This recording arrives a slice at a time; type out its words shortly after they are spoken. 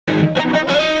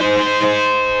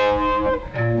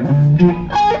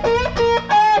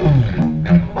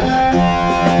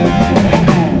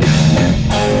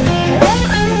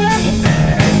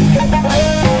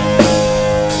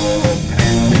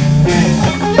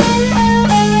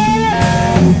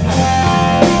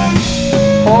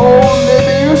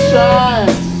Olivia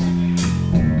shines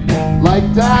like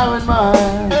diamond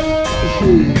mines.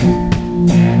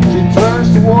 She turns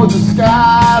towards the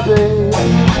sky, babe.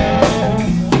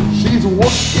 She's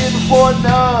working for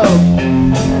love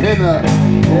in the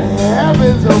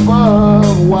heavens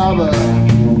above, while the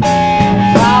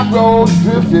time goes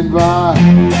drifting by.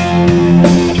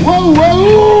 Whoa,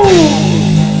 whoa,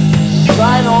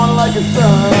 shine on like a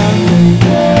sun.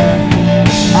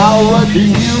 I'll run to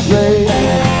you, babe.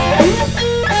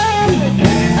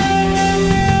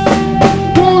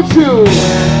 Won't you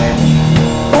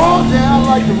fall down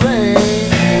like the rain?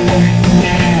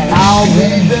 I'll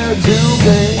be there too,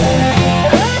 babe.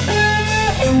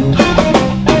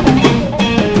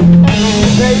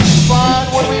 Days fine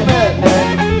when we met,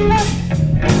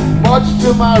 much to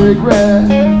my regret.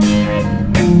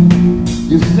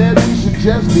 You said we should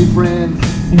just be friends.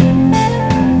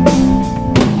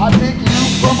 I take you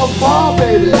from afar,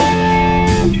 baby,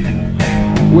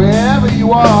 wherever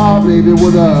you are, baby,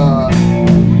 with a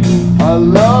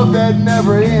love that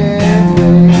never ends,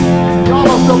 baby. Y'all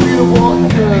are so beautiful and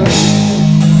good.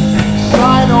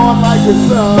 Shine on like the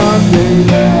sun,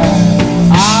 baby.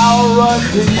 I'll run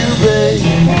to you,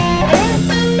 baby.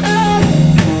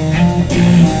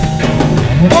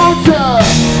 Won't you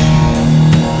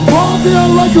fall down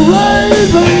like a rain,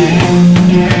 baby?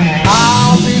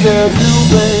 I'll be there too,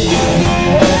 baby.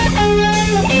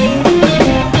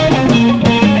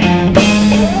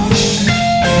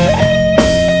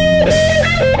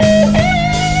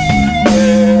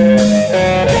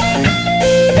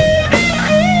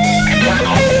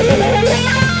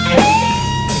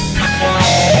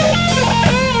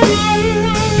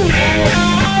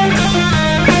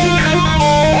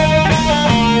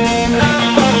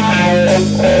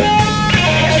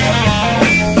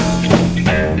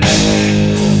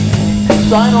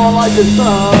 Shine on like the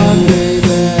sun, baby.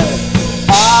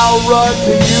 I'll run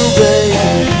to you, baby.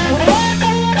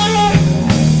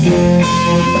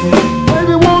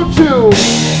 Baby, won't you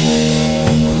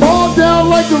fall down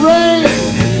like the rain?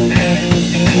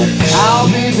 I'll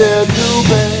be there too,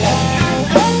 baby.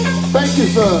 Thank you,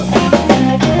 sir.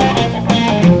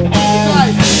 Good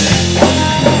night.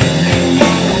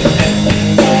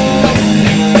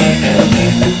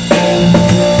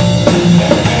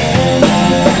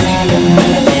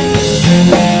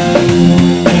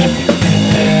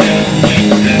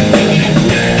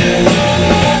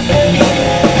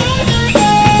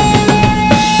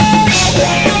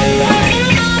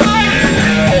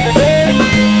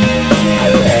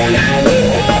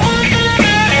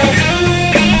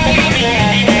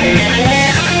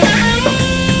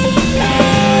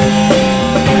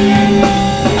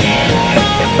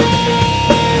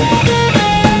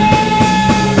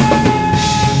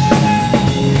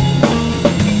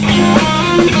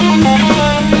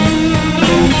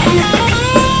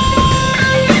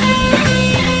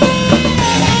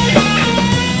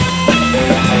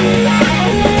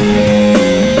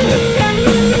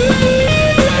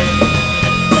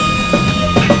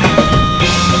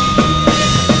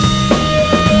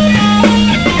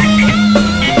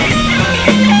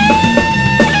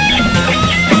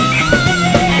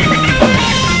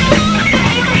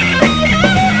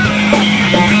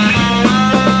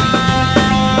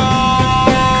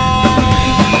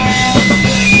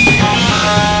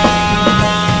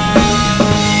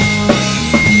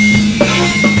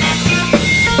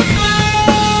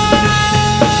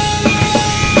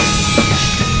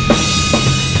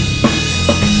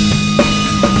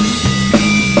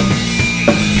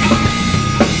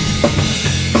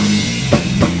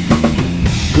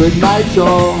 Good night,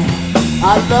 y'all.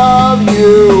 I love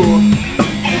you.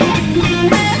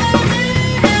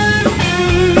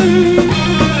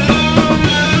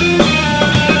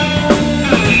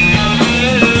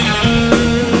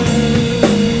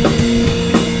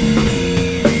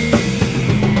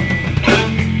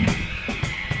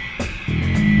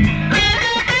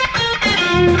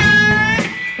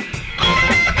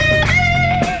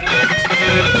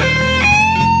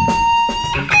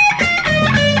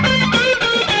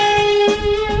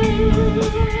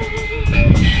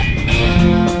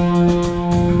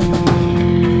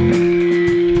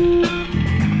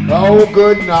 Oh,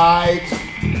 good night.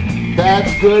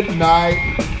 That's good night.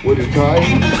 Would you try?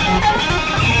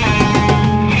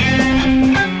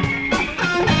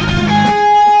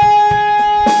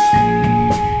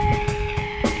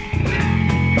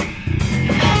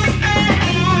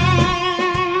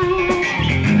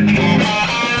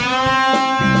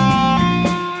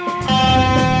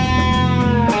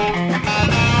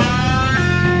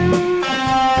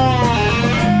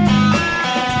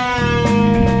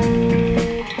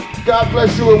 God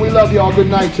bless you, and we love y'all. Good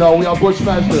night, y'all. We are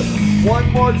Bushmaster.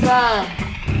 One more time.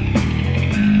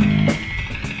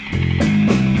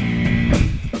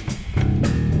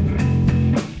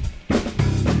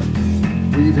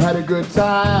 We've had a good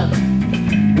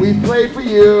time. We've played for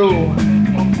you.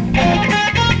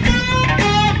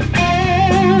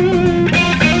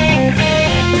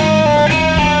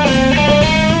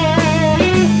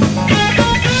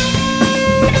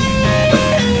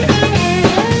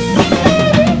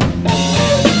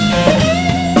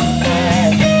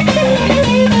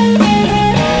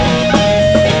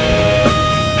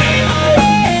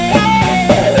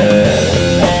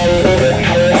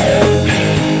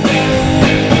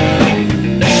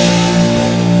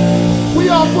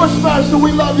 Bushmaster,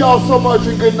 we love y'all so much,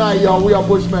 and good night, y'all. We are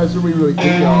Bushmaster, we really do,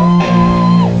 y'all.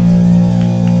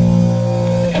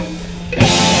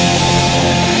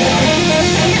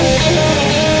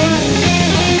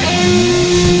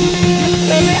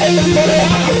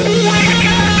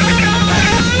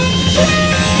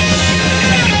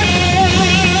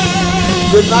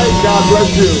 Good night, God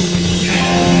bless you.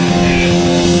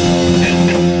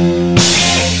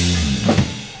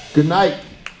 Good night.